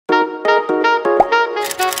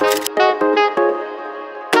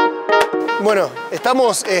Bueno,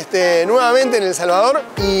 estamos nuevamente en El Salvador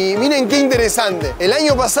y miren qué interesante. El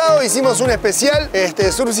año pasado hicimos un especial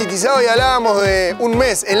Surfcityzados y hablábamos de un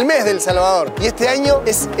mes, el mes del Salvador. Y este año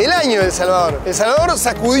es el año del Salvador. El Salvador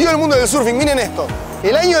sacudió el mundo del surfing. Miren esto.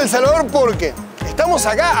 El año del Salvador, ¿por qué? Estamos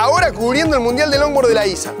acá ahora cubriendo el Mundial de Longboard de la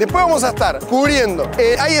ISA. Después vamos a estar cubriendo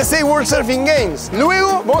el ISA World Surfing Games.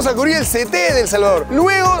 Luego vamos a cubrir el CT de El Salvador.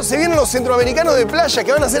 Luego se vienen los centroamericanos de playa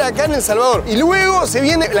que van a hacer acá en El Salvador. Y luego se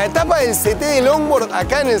viene la etapa del CT de Longboard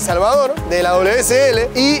acá en El Salvador, de la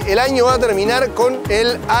WSL. Y el año va a terminar con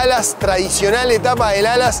el Alas, tradicional etapa del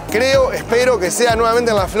Alas. Creo, espero que sea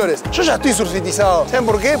nuevamente en Las Flores. Yo ya estoy surfitizado. ¿Saben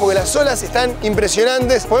por qué? Porque las olas están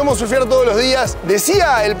impresionantes. Podemos surfear todos los días.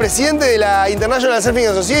 Decía el presidente de la International Surfing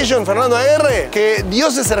Association, Fernando Aguirre, que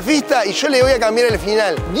Dios es surfista y yo le voy a cambiar el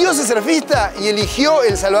final. Dios es surfista y eligió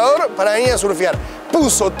El Salvador para venir a surfear.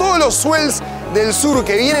 Puso todos los swells del sur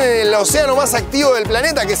que vienen en el océano más activo del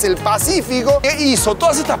planeta, que es el Pacífico, e hizo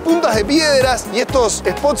todas estas puntas de piedras y estos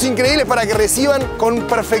spots increíbles para que reciban con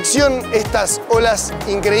perfección estas olas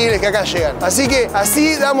increíbles que acá llegan. Así que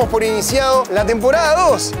así damos por iniciado la temporada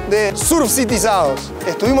 2 de Surfcityzados.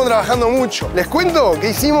 Estuvimos trabajando mucho. Les cuento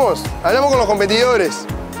qué hicimos. Hablamos con los competidores,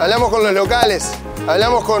 hablamos con los locales,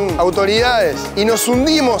 hablamos con autoridades y nos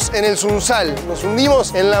hundimos en el Sunsal, nos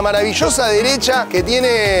hundimos en la maravillosa derecha que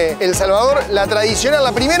tiene El Salvador, la tradicional,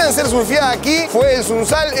 la primera en ser surfeada aquí fue el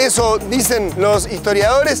Sunsal, eso dicen los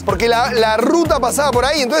historiadores, porque la ruta pasaba por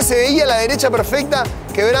ahí, entonces se veía la derecha perfecta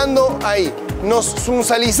quebrando ahí. Nos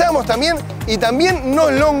sunsalizamos también y también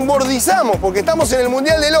nos longboardizamos porque estamos en el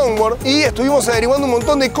Mundial de Longboard y estuvimos averiguando un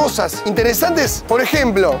montón de cosas interesantes. Por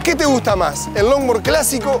ejemplo, ¿qué te gusta más? ¿El longboard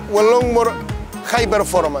clásico o el longboard high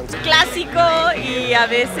performance? Clásico y a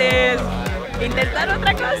veces intentar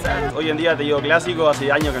otra cosa. Hoy en día te digo clásico,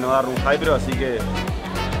 hace años que no agarro un hyper, así que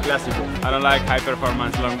clásico. I don't like high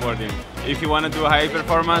performance longboarding. If you want to do a high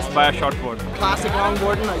performance, buy a shortboard. Classic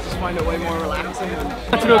longboarding, I just find it way more relaxing.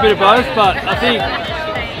 I have to do a bit of both, but I think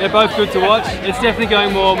they're both good to watch. It's definitely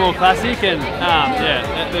going more classic, and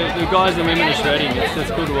yeah, the guys and women are shredding.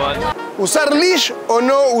 It's good to watch. ¿Usar leash o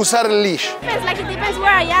no usar leash? It's like it depends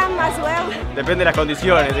where I am as well. Depende de las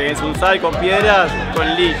condiciones, en Sunsal con piedras,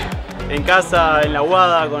 con leash. En casa, en la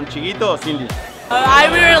aguada, con chiquitos, sin leash. I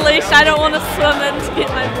wear a leash. I don't want to swim and get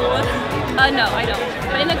my board. No, I don't.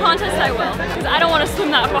 But in the contest, I will, because I don't want to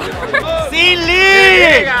swim that far. Sin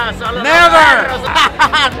leash! Never!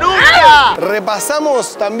 ¡Nunca!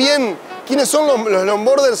 Repasamos también quiénes son los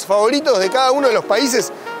longboarders favoritos de cada uno de los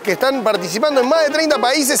países que están participando en más de 30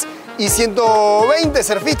 países y 120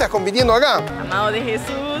 surfistas compitiendo acá. Amado de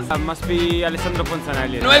Jesús. Must be Alessandro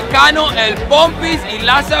Ponzanelli. Noel Cano, el Pompis y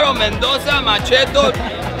Lázaro Mendoza Macheto,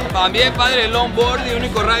 también padre del longboard y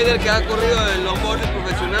único rider que ha corrido del longboard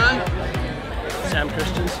profesional. Sam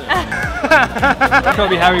Christensen.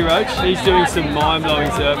 Probably Harry Roach. He's doing some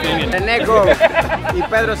mind-blowing surfing. Neco y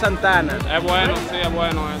Pedro Santana. Es bueno, sí, es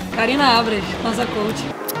bueno. Karina Abres, nuestra coach.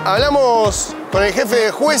 Hablamos con el jefe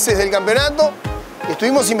de jueces del campeonato.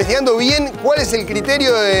 Estuvimos investigando bien cuál es el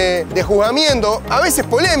criterio de juzgamiento, a veces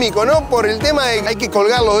polémico, ¿no? Por el tema de que hay que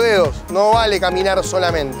colgar los dedos, no vale caminar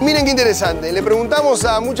solamente. Miren qué interesante, le preguntamos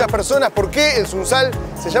a muchas personas por qué el Sunsal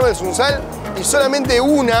se llama el Sunsal y solamente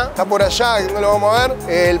una, está por allá, no lo vamos a ver,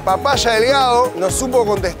 el Papaya Delgado, nos supo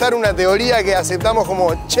contestar una teoría que aceptamos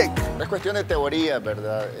como check. Es cuestión de teoría,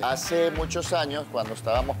 ¿verdad? Hace muchos años, cuando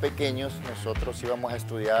estábamos pequeños, nosotros íbamos a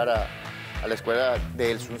estudiar a la escuela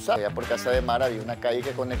del Sunsal. Allá por Casa de Mar había una calle que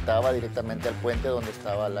conectaba directamente al puente donde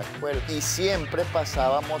estaba la escuela. Y siempre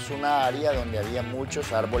pasábamos una área donde había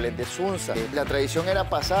muchos árboles de sunsa. La tradición era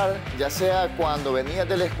pasar, ya sea cuando venías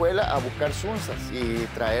de la escuela, a buscar sunsas y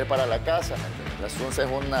traer para la casa. La sunsa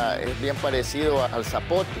es bien parecido al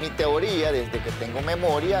zapote. Mi teoría, desde que tengo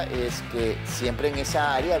memoria, es que siempre en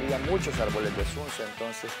esa área había muchos árboles de sunsa.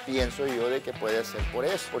 Entonces pienso yo de que puede ser por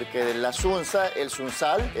eso. Porque la sunsa, el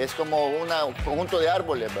Sunsal, es como un conjunto de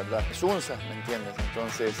árboles, ¿verdad? Sunsa, ¿me entiendes?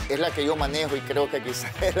 Entonces es la que yo manejo y creo que quizás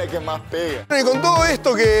es la que más pega. Y con todo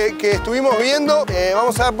esto que estuvimos viendo,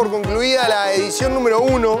 vamos a dar por concluida la edición número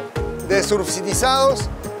 1 de Surfcityzados.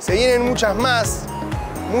 Se vienen muchas más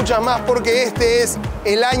porque este es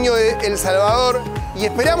el año de El Salvador y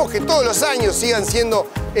esperamos que todos los años sigan siendo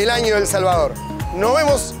el año de El Salvador. Nos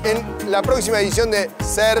vemos en la próxima edición de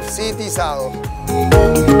Surfcityzados.